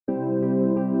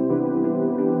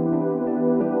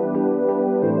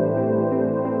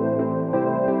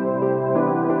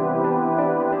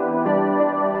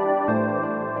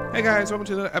Hey guys, welcome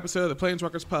to another episode of the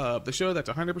Planeswalkers Pub, the show that's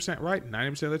 100% right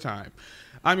 90% of the time.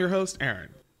 I'm your host,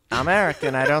 Aaron. I'm Eric,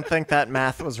 and I don't think that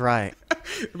math was right.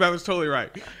 That was totally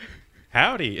right.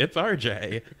 Howdy, it's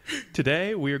RJ.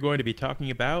 Today we are going to be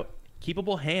talking about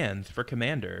Keepable hands for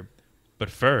Commander. But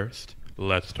first,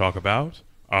 let's talk about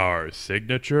our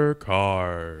signature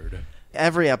card.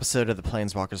 Every episode of the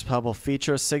Planeswalkers Pub will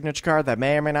feature a signature card that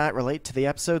may or may not relate to the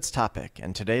episode's topic,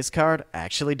 and today's card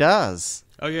actually does.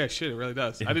 Oh yeah, shit, it really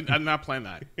does. I did not plan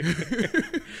that.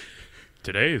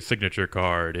 Today's signature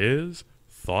card is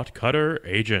Thought Cutter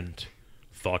Agent.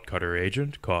 Thought Cutter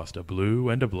Agent cost a blue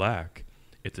and a black.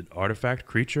 It's an artifact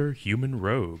creature human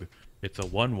rogue. It's a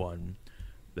 1/1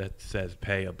 that says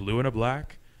pay a blue and a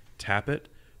black, tap it,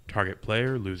 target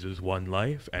player loses 1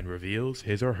 life and reveals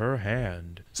his or her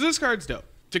hand. So this card's dope.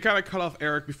 To kind of cut off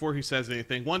Eric before he says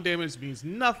anything, 1 damage means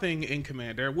nothing in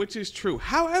Commander, which is true.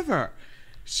 However,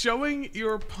 showing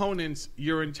your opponents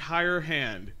your entire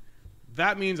hand,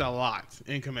 that means a lot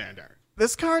in Commander.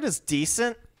 This card is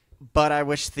decent, but I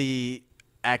wish the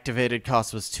activated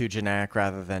cost was too generic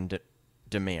rather than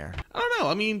Dimir. I don't know.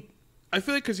 I mean, I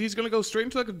feel like because he's going to go straight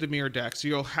into like a Dimir deck, so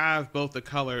you'll have both the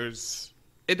colors.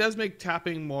 It does make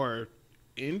tapping more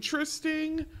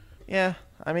interesting. Yeah,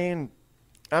 I mean,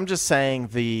 I'm just saying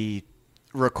the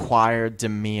required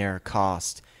Dimir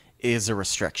cost is a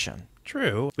restriction.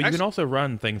 True, but you can also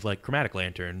run things like Chromatic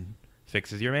Lantern,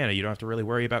 fixes your mana. You don't have to really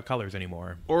worry about colors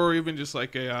anymore. Or even just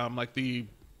like a like the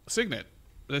Signet.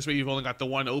 This way you've only got the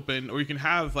 1 open, or you can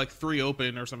have like 3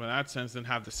 open or something in that sense, and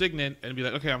have the Signet and be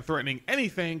like, okay, I'm threatening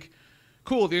anything.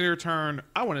 Cool, at the end of your turn,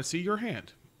 I want to see your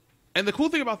hand. And the cool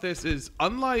thing about this is,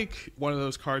 unlike one of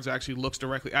those cards that actually looks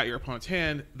directly at your opponent's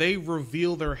hand, they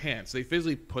reveal their hands. They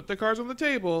physically put the cards on the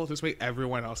table, this way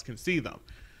everyone else can see them.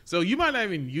 So you might not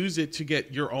even use it to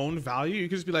get your own value. You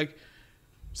could just be like,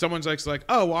 someone's like,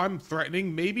 oh, well, I'm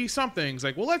threatening maybe something. It's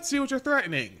like, well, let's see what you're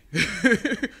threatening.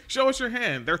 Show us your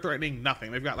hand. They're threatening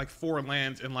nothing. They've got like 4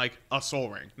 lands and like a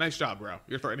Soul Ring. Nice job, bro.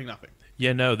 You're threatening nothing.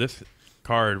 Yeah, no, this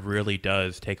card really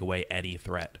does take away any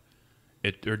threat.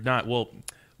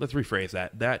 Let's rephrase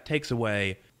that. That takes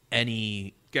away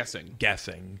any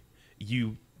guessing.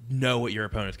 You know what your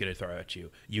opponent's going to throw at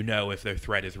you. You know if their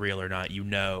threat is real or not. You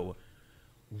know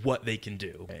what they can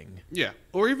do. Yeah.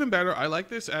 Or even better, I like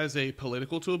this as a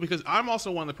political tool because I'm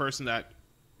also one of the person that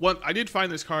I did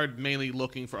find this card mainly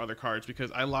looking for other cards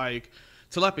because I like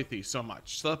Telepathy so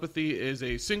much. Telepathy is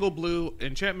a single blue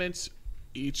enchantment.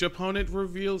 Each opponent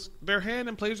reveals their hand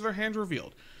and plays with their hand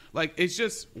revealed. Like, it's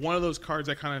just one of those cards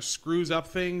that kind of screws up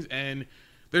things, and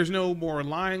there's no more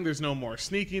lying, there's no more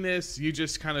sneakiness. You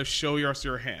just kind of show us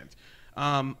your hand.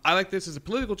 I like this as a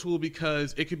political tool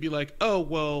because it could be like, oh,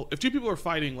 well, if 2 people are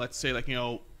fighting, let's say, like,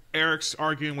 Eric's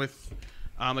arguing with,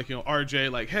 RJ,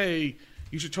 like, hey,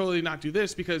 you should totally not do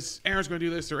this because Aaron's going to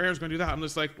do this or Aaron's going to do that. I'm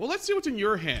just like, well, let's see what's in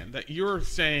your hand that you're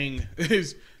saying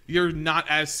is you're not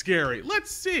as scary.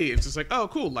 Let's see. It's just like, oh,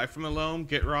 cool, Life from the Loam,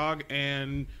 Gitrog,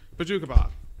 and Pajuka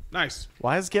Bob. Nice.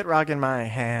 Why is Gitrog in my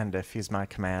hand if he's my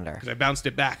commander? Because I bounced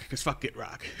it back, because fuck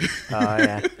Gitrog. Oh,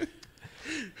 yeah.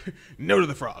 No to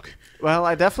the frog. Well,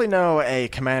 I definitely know a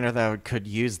commander that could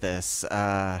use this.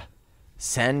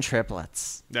 Send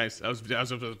triplets. Nice. I was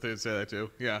about to say that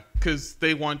too. Yeah. Because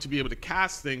they want to be able to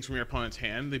cast things from your opponent's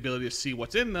hand, the ability to see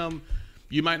what's in them.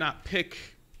 You might not pick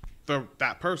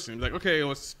that person. Be like, okay,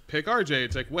 let's pick RJ.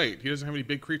 It's like, wait, he doesn't have any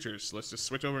big creatures. Let's just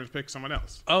switch over and pick someone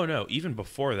else. Oh, no. Even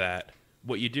before that,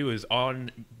 what you do is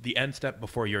on the end step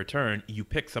before your turn, you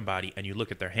pick somebody and you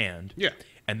look at their hand. Yeah.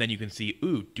 And then you can see,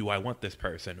 ooh, do I want this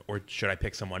person or should I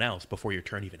pick someone else before your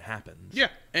turn even happens? Yeah.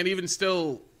 And even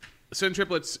still, Send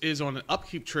Triplets is on an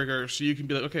upkeep trigger, so you can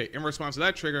be like, okay, in response to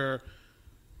that trigger,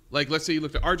 like, let's say you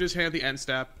looked at RJ's hand at the end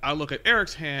step. I'll look at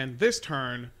Eric's hand this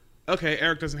turn. Okay,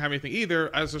 Eric doesn't have anything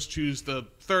either. I'll just choose the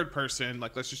third person.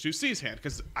 Like, let's just choose C's hand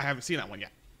because I haven't seen that one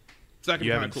yet. So that can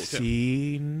be kind of cool, too.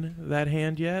 You haven't seen that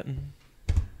hand yet?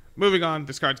 Moving on,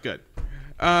 this card's good.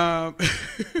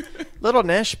 Little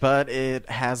niche, but it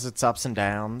has its ups and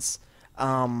downs.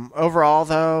 Overall,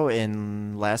 though,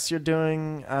 unless you're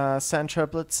doing Send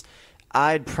Triplets,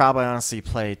 I'd probably honestly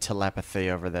play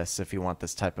Telepathy over this if you want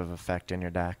this type of effect in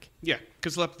your deck. Yeah,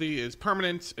 because Telepathy is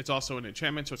permanent. It's also an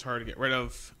enchantment, so it's hard to get rid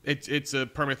of. It's a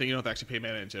permanent thing you don't have to actually pay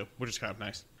mana into, which is kind of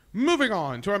nice. Moving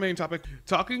on to our main topic,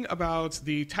 talking about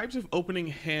the types of opening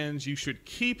hands you should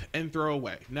keep and throw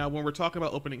away. Now, when we're talking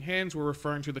about opening hands, we're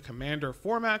referring to the Commander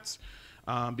formats,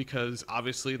 because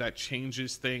obviously that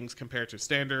changes things compared to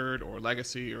Standard or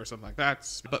Legacy or something like that.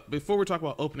 But before we talk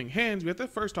about opening hands, we have to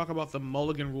first talk about the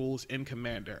Mulligan rules in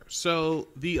Commander. So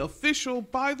the official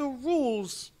by the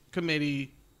rules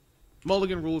committee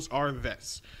Mulligan rules are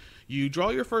this. You draw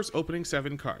your first opening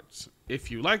 7 cards.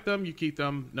 If you like them, you keep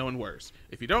them, no one worries.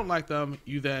 If you don't like them,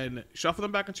 you then shuffle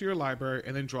them back into your library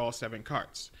and then draw 7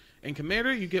 cards. In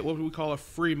Commander, you get what we call a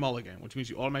free mulligan, which means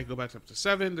you automatically go back up to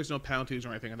 7. There's no penalties or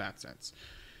anything in that sense.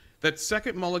 That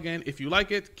second mulligan, if you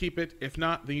like it, keep it. If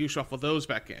not, then you shuffle those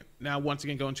back in. Now, once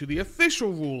again, going to the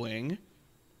official ruling,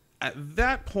 at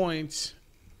that point,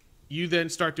 you then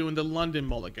start doing the London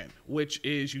mulligan, which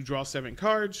is you draw 7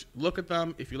 cards, look at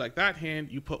them. If you like that hand,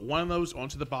 you put one of those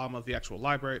onto the bottom of the actual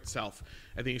library itself,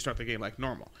 and then you start the game like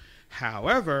normal.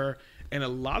 However, in a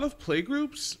lot of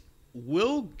playgroups,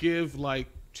 we'll give like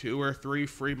 2 or 3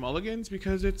 free mulligans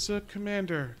because it's a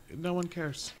Commander. No one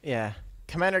cares. Yeah.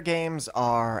 Commander games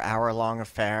are hour-long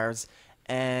affairs,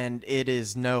 and it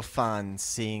is no fun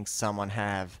seeing someone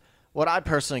have what I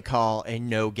personally call a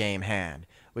no-game hand,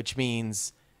 which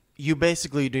means you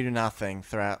basically do nothing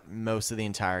throughout most of the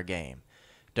entire game.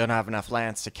 Don't have enough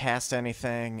lands to cast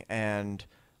anything, and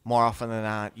more often than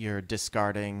not, you're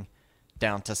discarding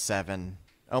down to 7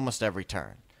 almost every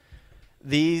turn.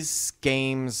 These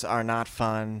games are not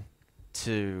fun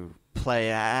to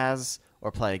play as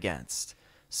or play against.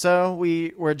 So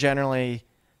we're generally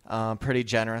pretty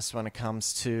generous when it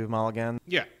comes to mulligan.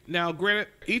 Yeah. Now, granted,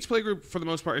 each playgroup for the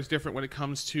most part is different when it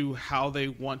comes to how they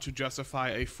want to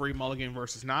justify a free mulligan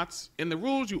versus not. In the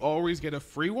rules, you always get a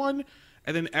free one,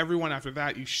 and then everyone after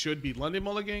that, you should be London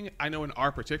mulligan. I know in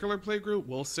our particular playgroup,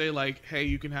 we'll say like, hey,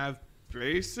 you can have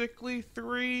basically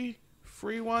 3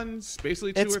 free ones,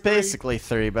 basically 2 or 3. It's basically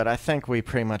 3, but I think we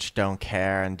pretty much don't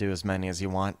care and do as many as you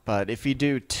want. But if you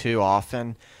do too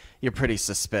often, you're pretty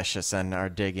suspicious and are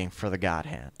digging for the God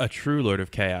hand. A true Lord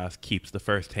of Chaos keeps the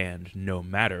first hand no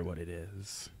matter what it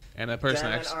is. And a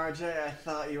person Damn it, RJ, I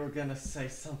thought you were going to say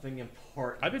something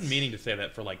important. I've been meaning to say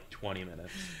that for like 20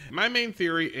 minutes. My main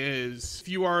theory is if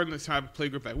you are in the type of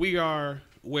playgroup that we are,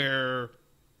 where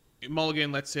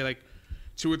mulligan, let's say like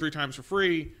 2 or 3 times for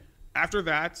free, after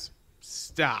that,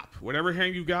 stop. Whatever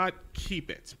hand you got, keep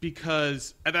it.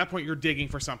 Because at that point, you're digging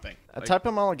for something. A type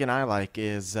of mulligan I like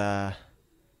is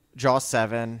draw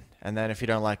 7, and then if you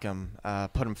don't like them,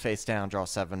 put them face down, draw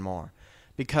 7 more.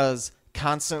 Because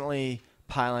constantly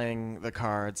piling the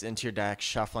cards into your deck,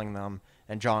 shuffling them,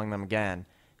 and drawing them again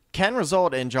can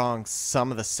result in drawing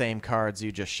some of the same cards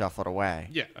you just shuffled away.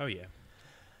 Yeah. Oh, yeah.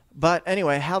 But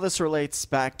anyway, how this relates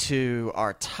back to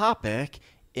our topic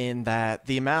in that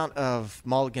the amount of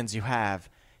mulligans you have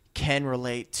can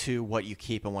relate to what you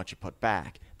keep and what you put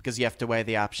back. Because you have to weigh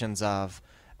the options of,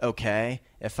 okay,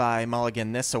 if I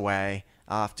mulligan this away,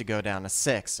 I'll have to go down to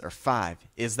 6 or 5.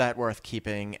 Is that worth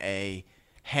keeping a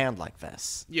hand like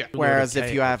this? Yeah. Whereas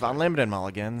if you have unlimited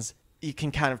mulligans, you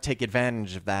can kind of take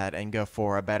advantage of that and go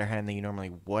for a better hand than you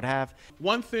normally would have.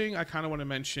 One thing I kind of want to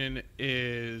mention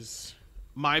is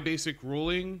my basic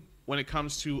ruling when it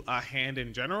comes to a hand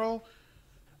in general.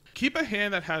 Keep a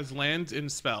hand that has lands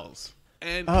and spells.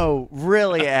 And Oh,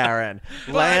 really, Aaron?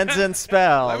 Lands and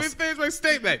spells. let me finish my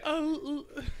statement.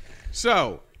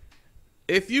 So,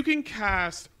 if you can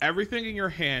cast everything in your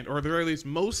hand, or at the very least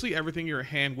mostly everything in your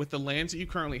hand with the lands that you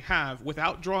currently have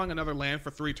without drawing another land for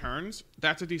 3 turns,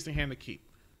 that's a decent hand to keep.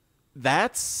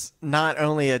 That's not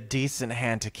only a decent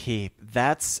hand to keep,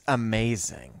 that's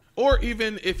amazing. Or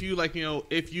even if you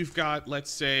if you've got, let's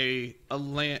say, a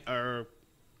land or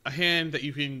a hand that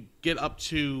you can get up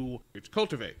to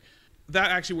cultivate. That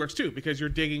actually works too, because you're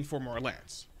digging for more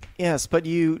lands. Yes, but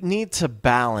you need to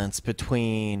balance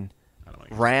between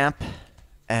ramp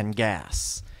and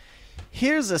gas.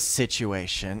 Here's a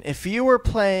situation. If you were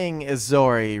playing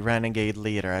Azori Renegade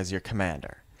Leader as your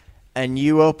commander, and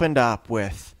you opened up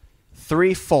with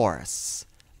 3 forests,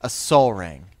 a Soul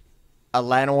Ring, a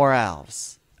Llanowar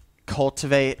Elves,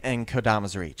 Cultivate, and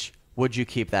Kodama's Reach, would you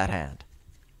keep that hand?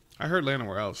 I heard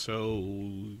Llanowar Elves, so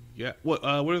yeah. What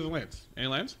are the lands? Any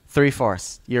lands? 3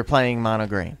 forests. You're playing mono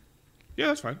green. Yeah,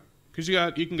 that's fine. Because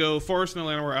you can go Forest and the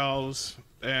Llanowar Elves,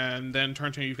 and then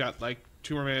turn 2 you've got like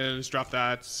 2 more manas, drop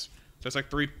that. So it's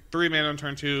like 3 mana on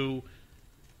turn 2.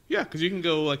 Yeah, because you can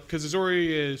go because Azori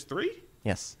is 3?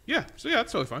 Yes. Yeah, so yeah,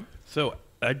 that's totally fine. So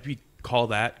call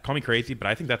me crazy, but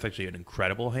I think that's actually an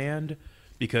incredible hand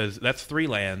because that's 3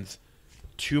 lands,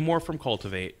 2 more from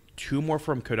Cultivate, 2 more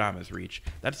from Kodama's Reach.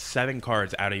 That's 7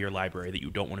 cards out of your library that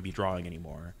you don't want to be drawing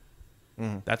anymore.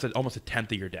 That's almost a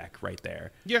 10th of your deck right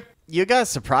there. Yeah. You guys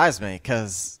surprised me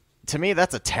because to me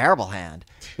that's a terrible hand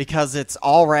because it's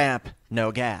all ramp,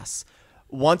 no gas.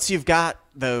 Once you've got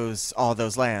all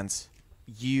those lands,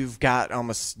 you've got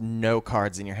almost no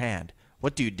cards in your hand.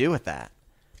 What do you do with that?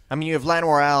 I mean, you have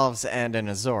Llanowar Elves and an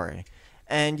Azori,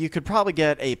 and you could probably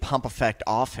get a pump effect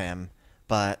off him,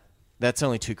 but That's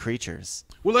only 2 creatures.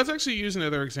 Well, let's actually use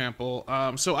another example.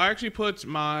 So I actually put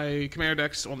my commander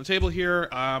decks on the table here.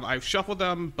 I've shuffled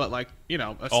them, but like, a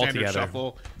standard Altogether,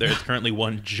 shuffle. There's currently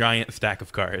one giant stack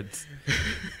of cards.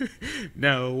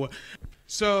 No.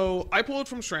 So I pulled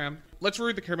from SRAM. Let's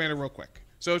read the commander real quick.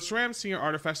 So SRAM Senior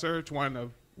Artificer to 1 in the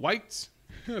white.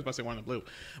 I was about to say 1 in the blue.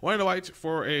 1 in the white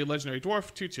for a legendary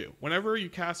dwarf, 2/2. Whenever you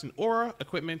cast an aura,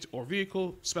 equipment, or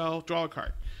vehicle spell, draw a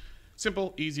card.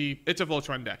 Simple, easy. It's a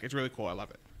Voltron deck. It's really cool. I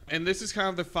love it. And this is kind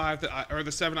of the 5 or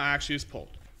the 7 I actually just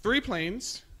pulled. 3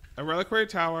 planes, a Reliquary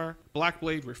Tower,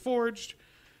 Blackblade Reforged,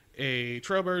 a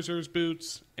Trailblazer's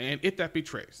Boots, and It That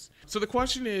Betrays. So the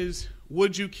question is,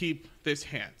 would you keep this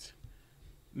hand?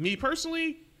 Me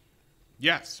personally,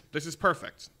 yes. This is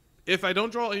perfect. If I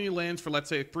don't draw any lands for, let's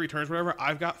say, 3 turns, whatever,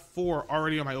 I've got 4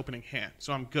 already on my opening hand,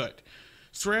 so I'm good.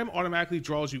 SRAM automatically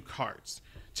draws you cards.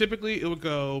 Typically, it would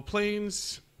go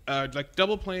planes, like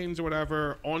double planes or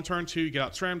whatever. On turn 2, you get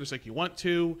out SRAM just like you want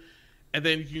to. And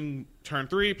then you can, turn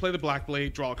 3, play the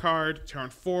Blackblade, draw a card. Turn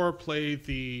 4, play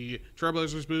the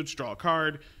Trailblazer's Boots, draw a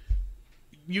card.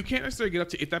 You can't necessarily get up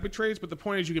to If That Betrays, but the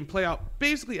point is you can play out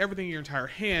basically everything in your entire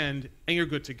hand, and you're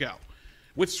good to go.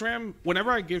 With SRAM, whenever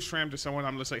I give SRAM to someone,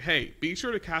 I'm just like, hey, be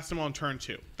sure to cast them on turn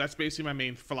 2. That's basically my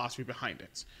main philosophy behind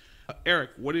it.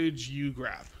 Eric, what did you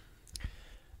grab?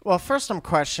 Well, first I'm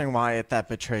questioning why It That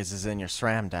Betrays is in your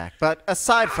SRAM deck. But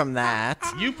aside from that...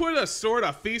 You put a Sword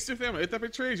of Feast of him, It That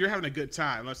Betrays, you're having a good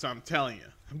time. That's what I'm telling you.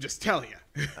 I'm just telling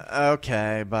you.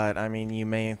 Okay, but I mean, you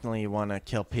mainly want to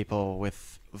kill people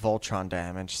with Voltron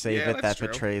damage. Save It That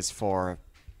Betrays for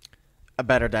a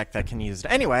better deck that can use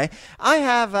it. Anyway, I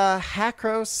have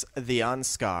Hakros the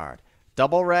Unscarred.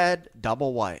 Double red,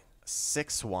 double white.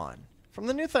 6/1. From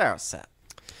the new Theros set.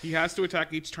 He has to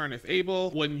attack each turn if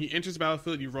able. When he enters the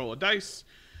battlefield, you roll a dice,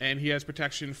 and he has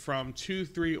protection from 2,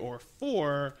 3, or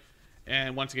 4.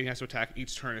 And once again, he has to attack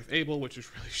each turn if able, which is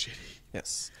really shitty.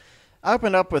 Yes. I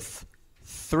opened up with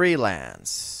 3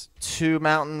 lands, 2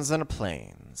 mountains and a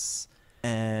plains.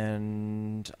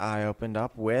 And I opened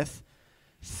up with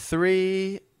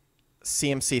 3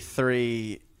 CMC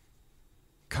 3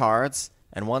 cards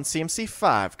and 1 CMC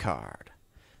 5 card.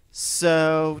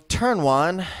 So, turn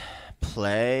 1,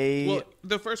 play... Well,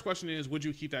 the first question is, would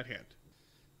you keep that hand?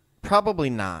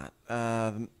 Probably not.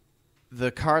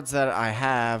 The cards that I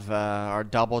have are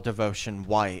double devotion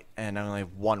white and I only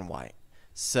have 1 white.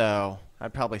 So,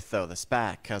 I'd probably throw this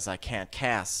back because I can't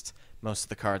cast most of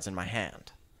the cards in my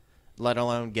hand, let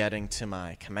alone getting to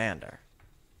my commander.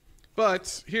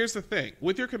 But here's the thing.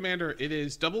 With your commander, it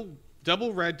is double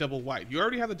red, double white. You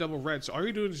already have the double red, so all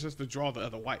you're doing is just to draw the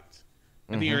other white.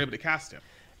 And then you're able to cast him.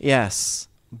 Yes,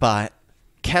 but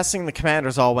casting the commander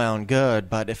is all well and good,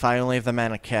 but if I only have the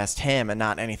mana to cast him and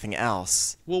not anything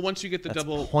else, well, once you get the that's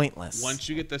double... pointless. Once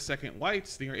you get the second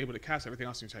whites, then you're able to cast everything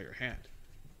else inside your hand.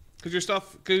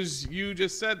 Because you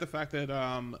just said the fact that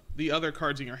the other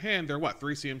cards in your hand, they're what,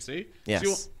 3 CMC?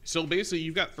 Yes. So basically,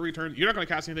 you've got 3 turns. You're not going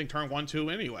to cast anything turn 1, 2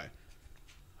 anyway.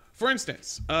 For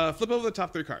instance, flip over the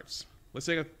top 3 cards. Let's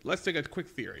take a quick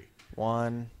theory.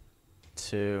 1,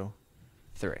 2,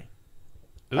 3.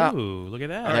 Ooh, look at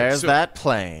that. All right, There's that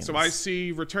plane. So I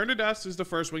see Return to Dust is the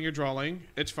first one you're drawing.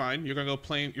 It's fine. You're gonna go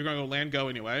plane. You're gonna go land go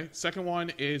anyway. Second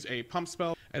one is a pump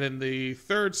spell, and then the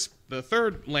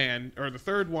third land or the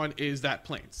third one is that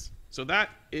planes. So that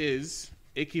is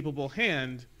a keepable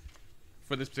hand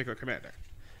for this particular commander.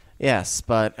 Yes,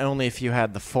 but only if you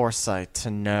had the foresight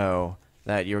to know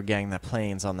that you were getting the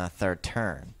planes on that 3rd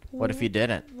turn. What if you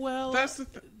didn't? Well, That's the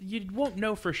you won't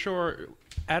know for sure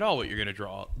at all what you're going to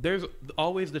draw. There's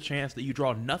always the chance that you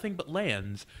draw nothing but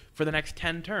lands for the next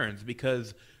 10 turns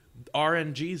because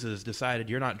RNGs has decided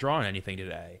you're not drawing anything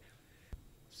today.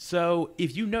 So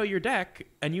if you know your deck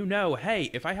and you know, hey,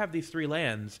 if I have these 3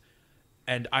 lands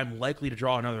and I'm likely to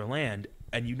draw another land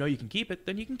and you know you can keep it,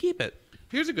 then you can keep it.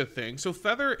 Here's a good thing. So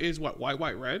Feather is what, white,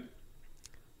 white, red?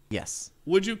 Yes.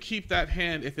 Would you keep that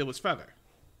hand if it was Feather?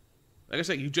 Like I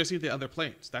said, you just need the other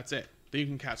planes. That's it. Then you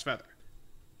can cast Feather.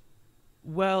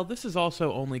 Well, this is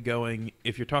also only going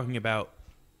if you're talking about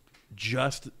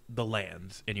just the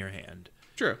lands in your hand.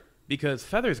 True. Because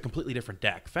Feather is a completely different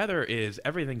deck. Feather is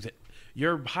everything's...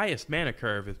 Your highest mana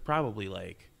curve is probably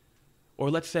like...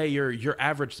 Or let's say your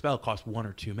average spell costs 1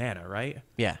 or 2 mana, right?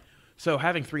 Yeah. So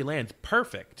having 3 lands,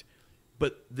 perfect.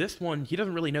 But this one, he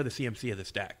doesn't really know the CMC of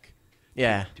this deck.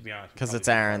 Yeah. To be honest. Because it's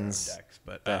probably Aaron's. decks,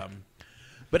 but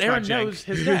Aaron knows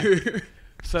his deck.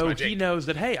 So he knows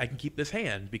that, hey, I can keep this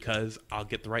hand because I'll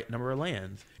get the right number of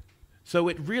lands. So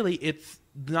it's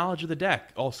knowledge of the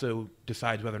deck also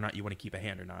decides whether or not you want to keep a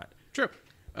hand or not. True.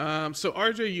 So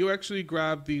RJ, you actually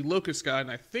grabbed the Locust guy, and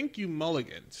I think you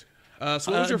mulliganed.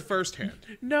 So what was your first hand?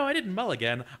 No, I didn't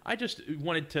mulligan. I just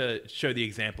wanted to show the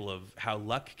example of how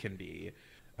luck can be.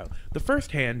 The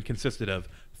first hand consisted of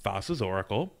Thassa's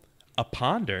Oracle, a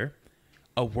Ponder,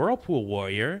 a Whirlpool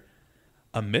Warrior,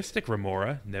 a Mystic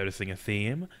Remora, noticing a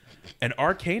theme, an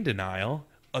Arcane Denial,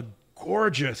 a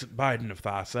gorgeous Biden of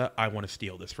Thassa, I want to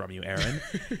steal this from you, Aaron,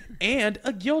 and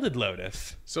a Gilded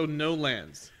Lotus. So no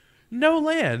lands. No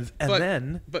lands.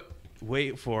 And but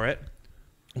wait for it,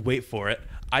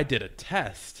 I did a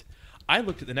test. I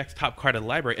looked at the next top card of the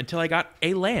library until I got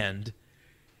a land.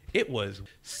 It was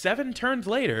 7 turns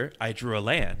later, I drew a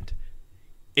land.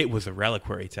 It was a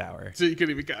Reliquary Tower. So you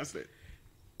couldn't even cast it.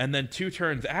 And then 2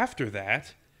 turns after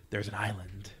that, there's an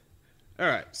island. All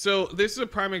right, so this is a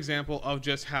prime example of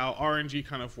just how RNG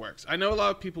kind of works. I know a lot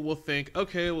of people will think,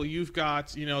 okay, well, you've got,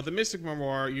 the Mystic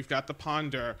Memoir, you've got the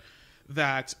Ponder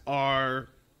that are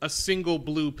a single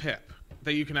blue pip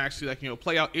that you can actually,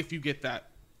 play out if you get that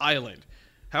island.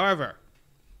 However,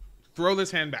 throw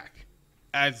this hand back.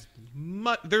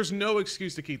 There's no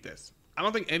excuse to keep this. I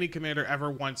don't think any commander ever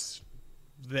wants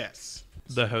this.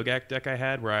 The Hogak deck I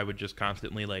had, where I would just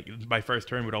constantly, my first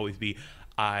turn would always be,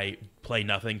 I play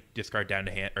nothing, discard down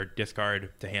to hand, or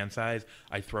discard to hand size.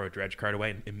 I throw a dredge card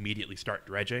away and immediately start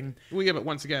dredging. Well, yeah, but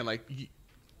once again,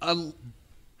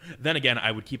 then again,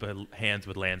 I would keep hands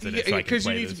with lands in it, so I can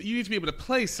play because you need to be able to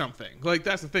play something.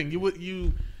 That's the thing.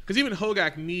 Because even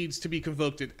Hogak needs to be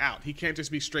convoked out. He can't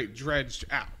just be straight dredged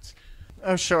out.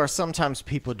 Oh, sure. Sometimes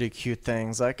people do cute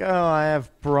things like, oh, I have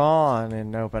Brawn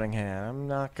in opening hand. I'm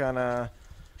not gonna.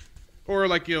 Or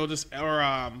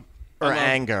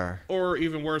anger. Or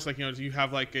even worse, you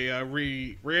have a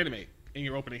reanimate in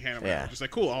your opening hand. Yeah. Just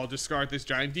cool, I'll discard this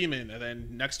giant demon, and then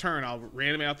next turn I'll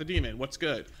reanimate out the demon. What's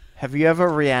good? Have you ever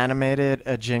reanimated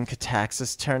a Jin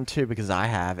Kataxis turn 2? Because I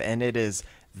have, and it is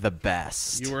the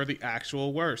best. You are the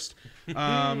actual worst.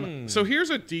 So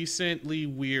here's a decently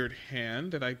weird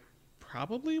hand that I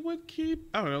probably would keep.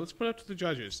 I don't know. Let's put it up to the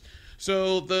judges.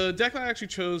 So the deck that I actually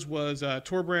chose was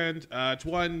Torbrand. It's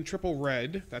 1 triple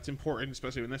red. That's important,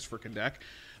 especially in this frickin' deck.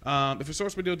 If a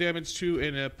source would deal damage to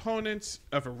an opponent,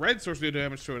 if a red source would deal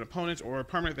damage to an opponent or a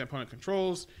permanent the opponent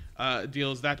controls,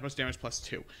 deals that much damage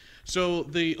 +2. So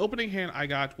the opening hand I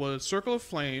got was Circle of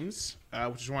Flames,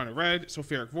 which is 1 red,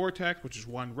 Sulfuric Vortex, which is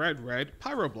 1 red,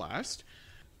 Pyroblast,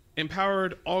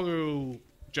 Empowered Auto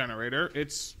Generator.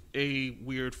 It's a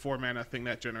weird 4-mana thing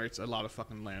that generates a lot of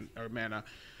fucking land or mana.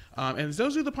 And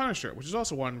Zozu the Punisher, which is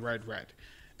also 1 red.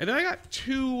 And then I got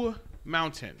 2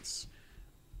 mountains.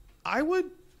 I would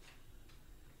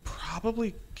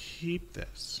probably keep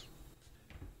this.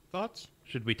 Thoughts?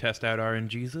 Should we test out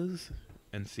RNGs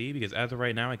and see? Because as of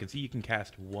right now, I can see you can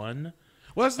cast 1.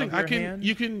 Well, that's the thing.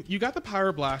 You got the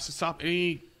Pyroblast to stop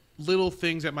any little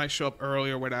things that might show up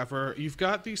early or whatever. You've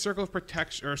got the Circle of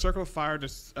Protection or Circle of Fire.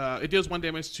 It deals 1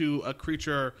 damage to a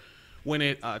creature when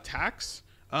it attacks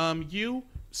you.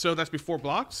 So that's before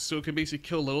blocks. So it can basically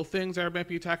kill little things that might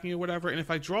be attacking you or whatever. And if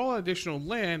I draw an additional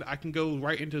land, I can go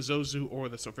right into Zozu or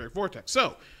the Sulfuric Vortex.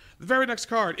 So the very next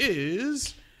card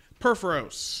is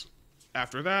Perforos.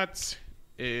 After that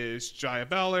is Jaya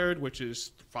Ballard, which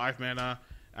is 5 mana.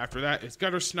 After that is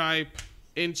Gutter Snipe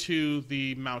into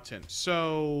the mountain.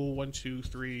 So 1, 2,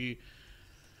 3.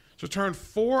 So turn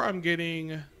 4, I'm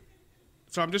getting.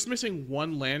 So I'm just missing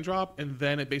 1 land drop, and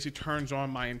then it basically turns on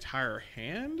my entire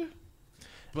hand.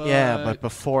 But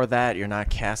before that, you're not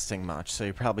casting much, so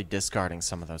you're probably discarding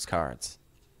some of those cards.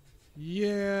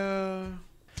 Yeah.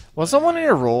 Wasn't one of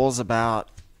your rules about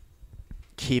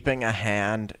keeping a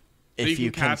hand if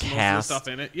you can cast most of the stuff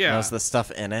in it? Yeah. Most of the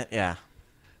stuff in it, yeah.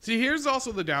 See, here's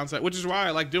also the downside, which is why I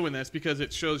like doing this, because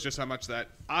it shows just how much that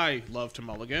I love to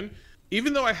mulligan.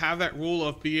 Even though I have that rule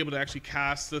of being able to actually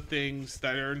cast the things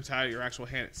that are inside your actual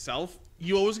hand itself,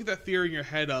 you always get that theory in your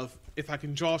head of, if I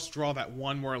can just draw that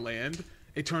 1 more land,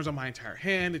 it turns on my entire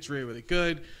hand. It's really, really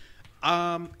good.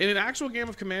 In an actual game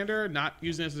of Commander, not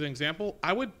using this as an example,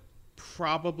 I would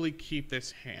probably keep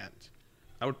this hand.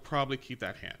 I would probably keep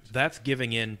that hand. That's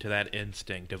giving in to that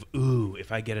instinct of, ooh,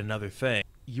 if I get another thing.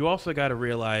 You also got to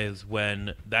realize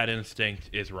when that instinct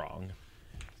is wrong.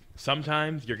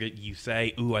 Sometimes you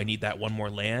say, ooh, I need that 1 more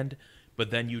land,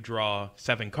 but then you draw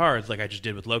 7 cards like I just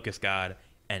did with Locust God,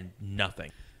 and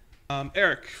nothing.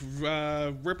 Eric,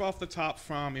 rip off the top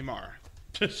from Imar.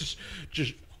 Just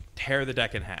tear the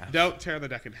deck in half. Don't tear the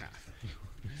deck in half.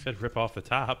 You said rip off the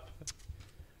top.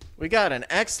 We got an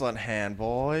excellent hand,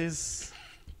 boys.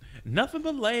 Nothing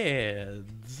but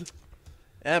lands.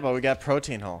 Yeah, but we got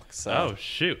Protein Hulk. So. Oh,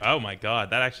 shoot. Oh, my God.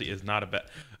 That actually is not a bad...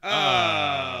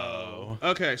 Oh.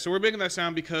 Okay, so we're making that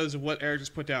sound because of what Eric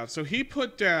just put down. So he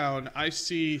put down, I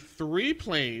see 3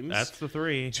 planes. That's the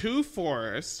 3. 2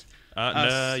 forests.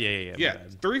 No, yeah. Yeah,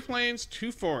 3 planes,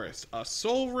 2 forests, a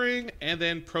Soul Ring, and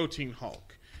then Protein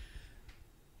Hulk.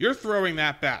 You're throwing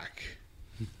that back.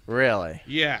 Really?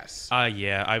 Yes.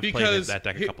 Yeah, I've played that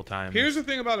deck a couple times. Here's the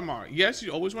thing about Amara. Yes,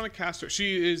 you always want to cast her.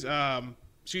 She is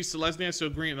she's Selesnya, so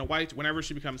green and a white. Whenever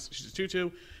she becomes, she's a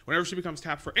 2/2. Whenever she becomes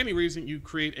tapped for any reason, you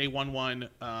create a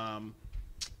 1/1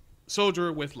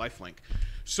 soldier with lifelink.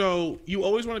 So you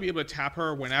always want to be able to tap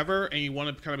her whenever, and you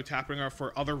want to kind of be tapping her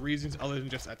for other reasons other than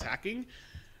just attacking.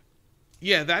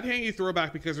 Yeah, that hand you throw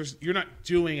back because you're not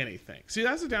doing anything. See,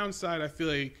 that's the downside, I feel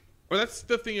like, or that's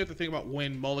the thing you have to think about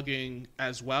when mulliganing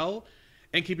as well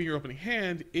and keeping your opening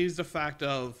hand is the fact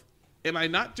of, am I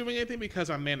not doing anything because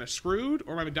I'm mana screwed,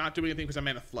 or am I not doing anything because I'm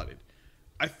mana flooded?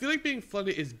 I feel like being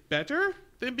flooded is better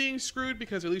than being screwed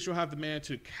because at least you'll have the mana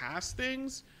to cast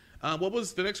things. What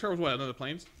was the next card? Was what, another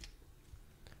planes?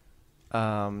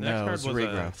 No, it was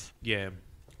Regrowth. Yeah.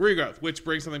 Regrowth, which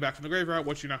brings something back from the graveyard,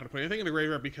 which you're not going to put anything in the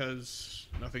graveyard because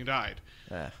nothing died.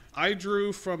 Yeah. I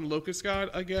drew from Locust God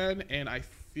again, and I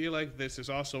feel like this is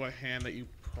also a hand that you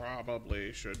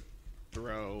probably should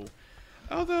throw.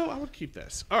 Although, I would keep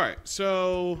this. All right,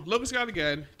 so Locust God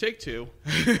again. Take 2.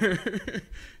 The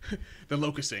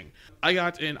Locusting. I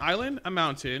got an island, a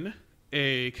mountain,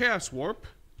 a Chaos Warp,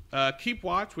 Keep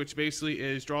Watch, which basically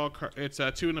is draw a card. It's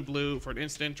 2 in a blue for an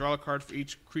instant. Draw a card for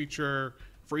each creature,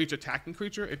 for each attacking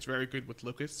creature. It's very good with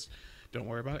Locusts. Don't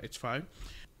worry about it. It's fine.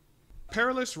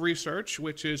 Perilous Research,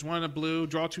 which is 1 in a blue.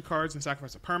 Draw 2 cards and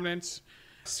sacrifice a permanent.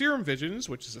 Serum Visions,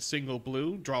 which is a single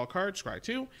blue. Draw a card, scry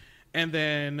 2. And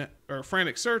then,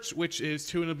 Frantic Search, which is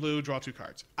 2 in a blue, draw 2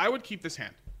 cards. I would keep this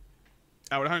hand.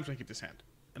 I would 100% keep this hand.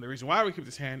 And the reason why I would keep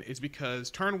this hand is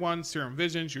because turn 1, Serum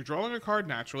Visions, you're drawing a card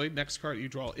naturally. Next card you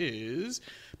draw is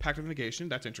Pact of Negation.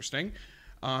 That's interesting.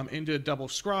 Into double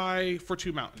scry for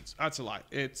 2 mountains. That's a lie.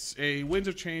 It's a Winds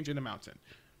of Change and a mountain.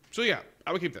 So yeah,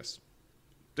 I would keep this.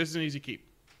 This is an easy keep.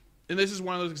 And this is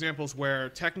one of those examples where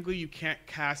technically you can't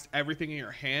cast everything in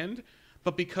your hand,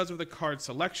 but because of the card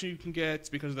selection you can get,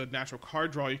 because of the natural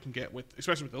card draw you can get, with,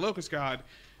 especially with the Locust God,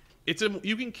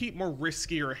 you can keep more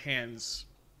riskier hands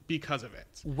because of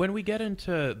it. When we get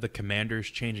into the commanders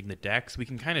changing the decks, we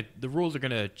can the rules are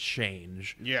going to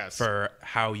change for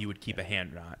how you would keep a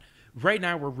hand or not. Right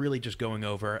now, we're really just going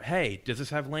over, hey, does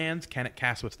this have lands? Can it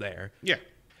cast what's there? Yeah.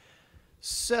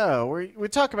 So, we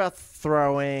talk about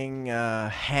throwing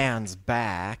hands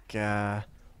back.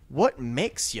 What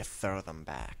makes you throw them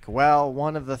back? Well,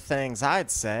 one of the things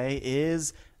I'd say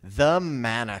is the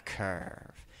mana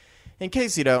curve. In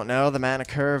case you don't know, the mana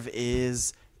curve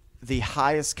is the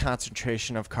highest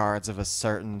concentration of cards of a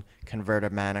certain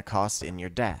converted mana cost in your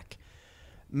deck.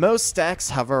 Most decks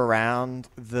hover around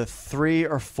the 3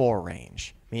 or 4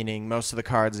 range, meaning most of the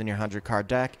cards in your 100-card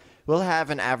deck will have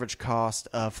an average cost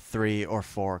of 3 or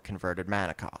 4 converted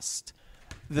mana cost.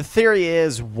 The theory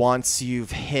is once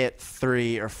you've hit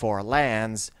 3 or 4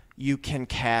 lands, you can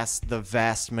cast the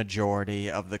vast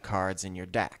majority of the cards in your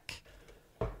deck.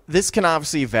 This can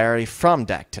obviously vary from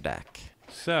deck to deck.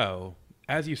 So,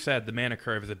 as you said, the mana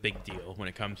curve is a big deal when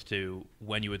it comes to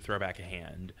when you would throw back a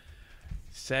hand.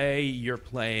 Say you're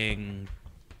playing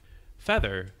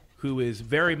Feather, who is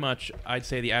very much, I'd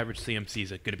say the average CMC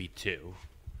is going to be 2.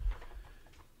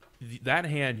 That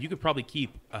hand, you could probably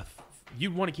keep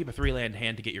you'd want to keep a 3-land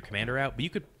hand to get your commander out, but you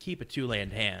could keep a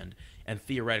 2-land hand and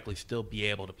theoretically still be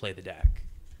able to play the deck.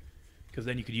 Because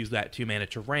then you could use that 2 mana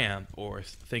to ramp or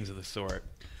things of the sort.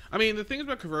 I mean, the thing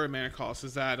about converted mana cost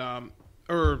is that,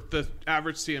 or the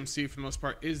average CMC for the most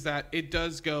part, is that it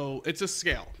does go, it's a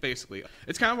scale, basically.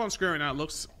 It's kind of on screen right now. It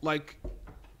looks like,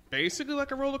 basically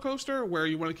like a roller coaster, where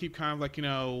you want to keep kind of like,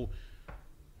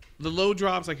 the low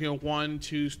drops, like, 1,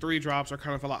 2, 3 drops are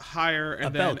kind of a lot higher. And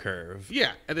a bell curve.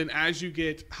 Yeah. And then as you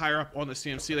get higher up on the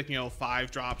CMC, like,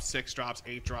 5 drops, 6 drops,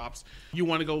 8 drops, you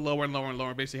want to go lower and lower and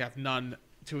lower, basically have none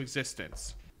to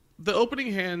existence. The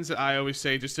opening hands that I always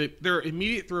say, they're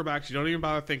immediate throwbacks. You don't even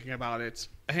bother thinking about it.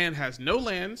 A hand has no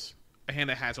lands, a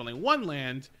hand that has only 1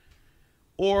 land,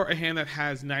 or a hand that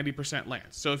has 90%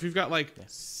 lands. So if you've got,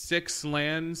 6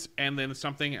 lands and then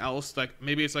something else, like,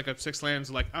 maybe it's like a 6 lands,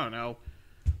 like, I don't know,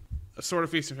 a Sword of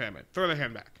Feast and Famine. Throw the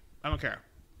hand back. I don't care.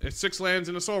 It's 6 lands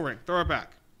and a Soul Ring. Throw it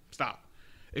back. Stop.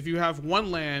 If you have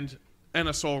 1 land and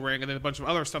a Soul Ring and then a bunch of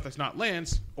other stuff that's not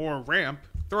lands or a ramp,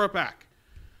 throw it back.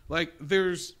 Like,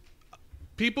 there's...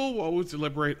 People will always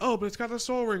deliberate, oh, but it's got a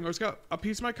Soul Ring or it's got a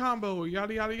piece of my combo or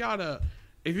yada, yada, yada.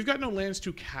 If you've got no lands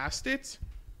to cast it,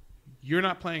 you're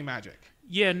not playing Magic.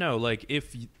 Yeah, no, like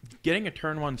if getting a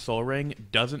turn 1 Soul Ring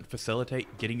doesn't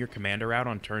facilitate getting your commander out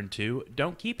on turn 2,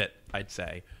 don't keep it, I'd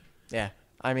say. Yeah.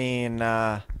 I mean,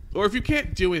 Or if you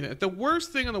can't do anything, the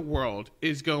worst thing in the world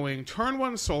is going turn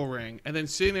 1 Soul Ring and then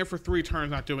sitting there for 3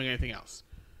 turns not doing anything else.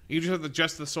 You just have to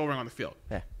adjust the Soul Ring on the field.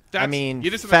 yeah. That's, I mean, you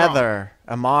did something wrong. Feather,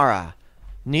 Amara,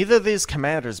 neither of these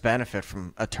commanders benefit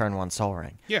from a turn 1 Soul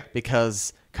Ring. Yeah.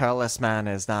 Because colorless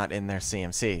mana is not in their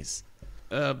CMCs.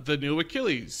 The new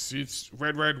Achilles, it's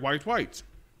red, red, white, white.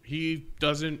 He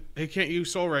can't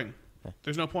use Soul Ring.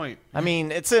 There's no point. I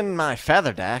mean, it's in my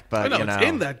Feather deck, but, I know, you know. it's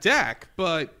in that deck,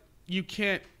 but you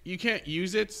can't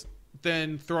use it,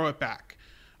 then throw it back.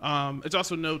 It's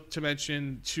also note to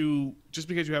mention, just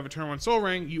because you have a turn 1 Soul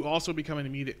Ring, you also become an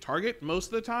immediate target most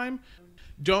of the time.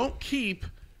 Don't keep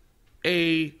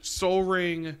a Soul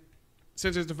Ring,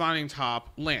 since it's Divining Top,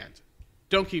 land.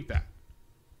 Don't keep that.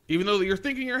 Even though you're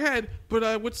thinking in your head,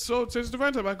 but what's so it says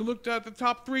Divining Top? I can look at the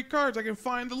top 3 cards. I can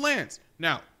find the lands.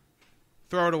 Now,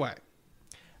 throw it away.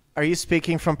 Are you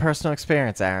speaking from personal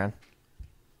experience, Aaron?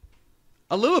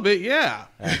 A little bit, yeah.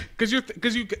 Because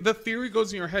the theory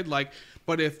goes in your head like,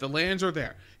 but if the lands are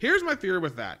there. Here's my theory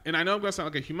with that. And I know I'm going to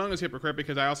sound like a humongous hypocrite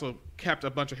because I also kept a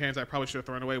bunch of hands I probably should have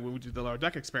thrown away when we did the lower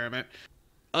deck experiment.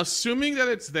 Assuming that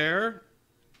it's there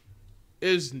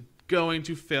is going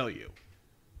to fail you,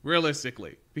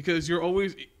 realistically. Because you're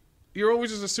always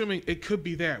just assuming it could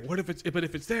be there. But if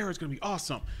it's there, it's going to be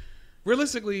awesome.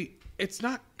 Realistically, it's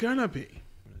not going to be.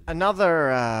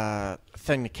 Another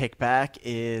thing to kick back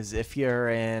is if you're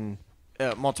in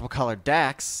multiple colored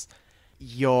decks,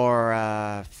 your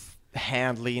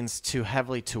hand leans too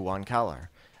heavily to one color.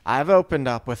 I've opened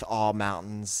up with all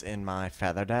mountains in my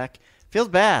Feather deck. Feels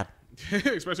bad.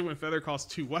 Especially when Feather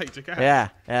costs 2 white to cast.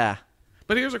 Yeah.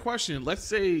 But here's a question. Let's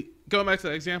say, going back to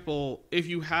that example, if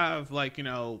you have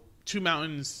 2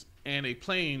 mountains and a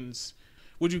plains,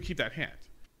 would you keep that hand?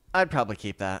 I'd probably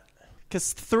keep that.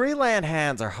 Because 3 land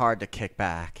hands are hard to kick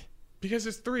back. Because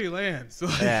it's 3 lands.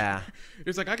 Yeah.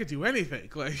 It's like I could do anything.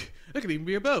 Like it could even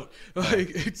be a boat. Like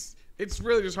it's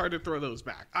really just hard to throw those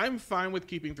back. I'm fine with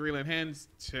keeping 3 land hands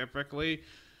typically.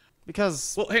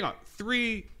 Because Hang on.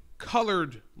 3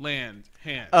 colored land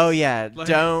hands. Oh yeah,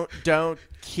 don't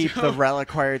keep the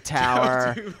Reliquary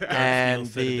Tower do that. and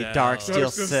the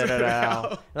Darksteel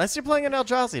Citadel. Unless you're playing an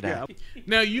Eldrazi deck. Yeah.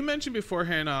 Now you mentioned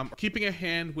beforehand keeping a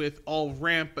hand with all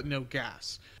ramp but no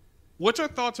gas. What's your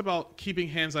thoughts about keeping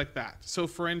hands like that? So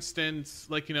for instance,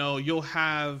 you'll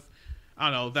have, I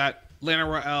don't know, that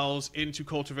Llanowar Elves into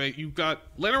Cultivate. You've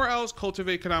got Llanowar Elves,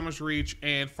 Cultivate, Kadama's Reach,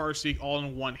 and Farseek all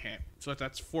in one hand. So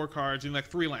that's 4 cards and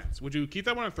 3 lands. Would you keep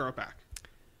that one or throw it back?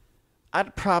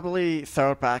 I'd probably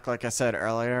throw it back, like I said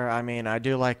earlier. I mean, I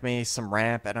do like me some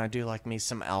ramp, and I do like me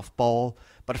some elf bowl.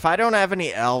 But if I don't have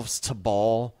any elves to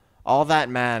bowl, all that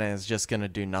mana is just going to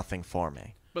do nothing for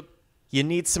me. But you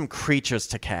need some creatures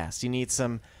to cast. You need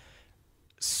some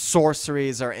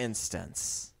sorceries or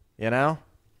instants, you know?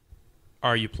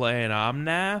 Are you playing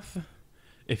Omnath?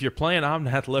 If you're playing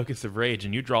Omnath Locust of Rage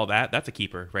and you draw that, that's a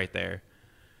keeper right there.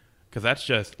 Because that's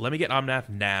just, let me get Omnath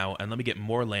now, and let me get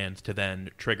more lands to then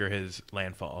trigger his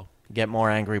landfall. Get more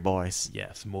angry boys.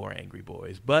 Yes, more angry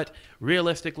boys. But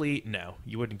realistically, no,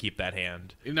 you wouldn't keep that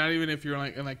hand. not even if you're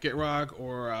in Gitrog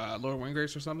or Lord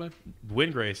Windgrace or something?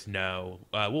 Windgrace, no.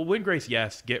 Windgrace,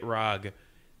 yes. Gitrog,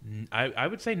 I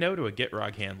would say no to a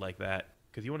Gitrog hand like that.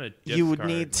 Because you want to discard. You would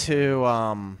need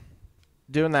to,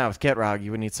 doing that with Gitrog,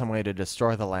 you would need some way to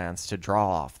destroy the lands to draw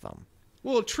off them.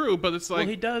 Well, true, but it's well,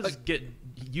 he does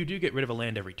you do get rid of a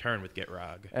land every turn with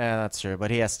Gitrog. Yeah, that's true,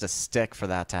 but he has to stick for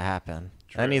that to happen.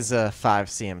 True. And he's a 5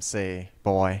 CMC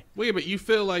boy. Well, yeah, but you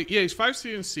feel like, he's 5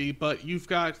 CNC, but you've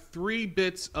got 3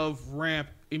 bits of ramp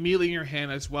immediately in your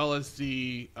hand as well as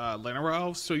the Llanowar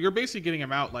Elves, so you're basically getting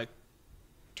him out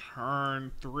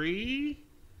turn 3?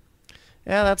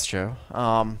 Yeah, that's true.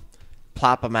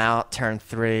 Plop them out, turn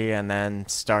 3, and then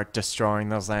start destroying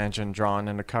those lands and drawing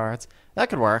into cards. That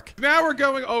could work. Now we're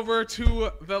going over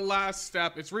to the last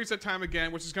step. It's reset time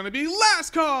again, which is going to be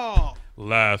last call.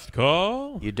 Last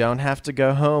call. You don't have to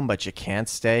go home, but you can't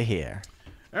stay here.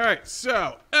 All right,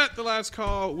 so at the last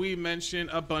call, we mentioned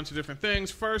a bunch of different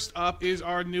things. First up is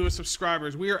our newest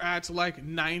subscribers. We are at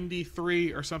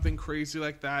 93 or something crazy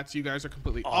like that. So you guys are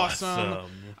completely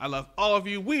awesome. I love all of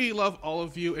you. We love all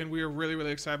of you, and we are really,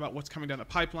 really excited about what's coming down the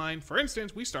pipeline. For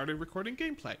instance, we started recording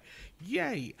gameplay.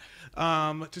 Yay.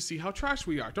 To see how trash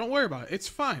we are. Don't worry about it. It's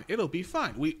fine. It'll be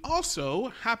fine. We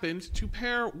also happened to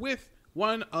pair with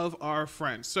one of our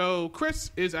friends. So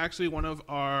Chris is actually one of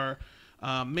our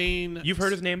main... You've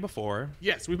heard his name before.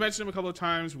 Yes, we've mentioned him a couple of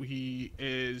times. He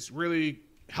is really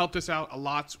helped us out a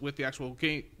lot with the actual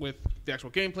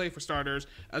gameplay for starters,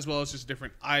 as well as just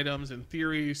different items and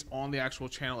theories on the actual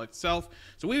channel itself.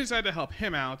 So we decided to help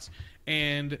him out,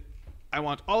 and I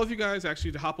want all of you guys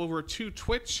actually to hop over to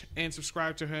Twitch and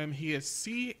subscribe to him. He is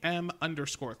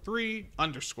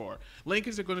CM_3_. Link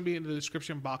is going to be in the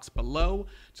description box below.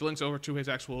 So links over to his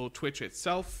actual Twitch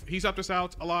itself. He's helped us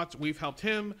out a lot. We've helped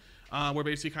him. We're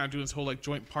basically kind of doing this whole like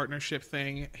joint partnership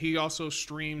thing. He also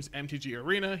streams MTG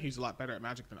Arena. He's a lot better at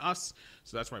Magic than us,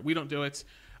 so that's right, we don't do it.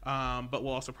 But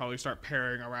we'll also probably start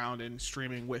pairing around and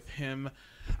streaming with him.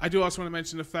 I do also want to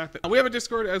mention the fact that we have a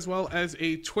Discord as well as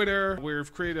a Twitter.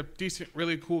 We've created a decent,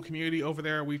 really cool community over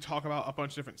there. We talk about a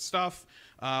bunch of different stuff.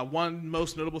 One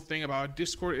most notable thing about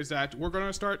Discord is that we're going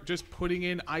to start just putting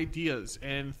in ideas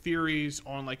and theories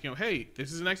on, like, hey,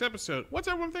 this is the next episode. What's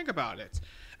everyone think about it?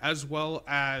 As well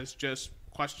as just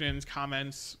questions,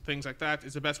 comments, things like that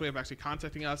is the best way of actually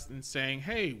contacting us and saying,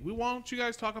 hey, we want you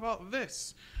guys to talk about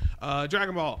this.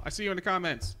 Dragon Ball, I see you in the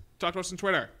comments. Talk to us on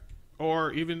Twitter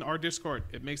or even our Discord.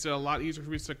 It makes it a lot easier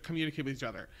for us to communicate with each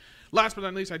other. Last but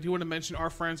not least, I do want to mention our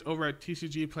friends over at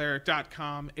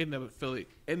tcgplayer.com.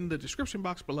 In the description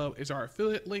box below is our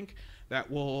affiliate link that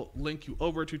will link you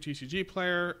over to TCG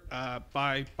Player.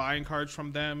 By buying cards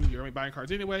from them, you're going to be buying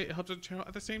cards anyway. It helps the channel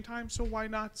at the same time, so why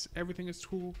not? Everything is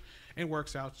cool and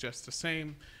works out just the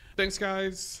same. Thanks,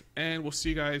 guys, and we'll see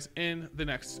you guys in the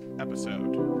next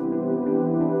episode.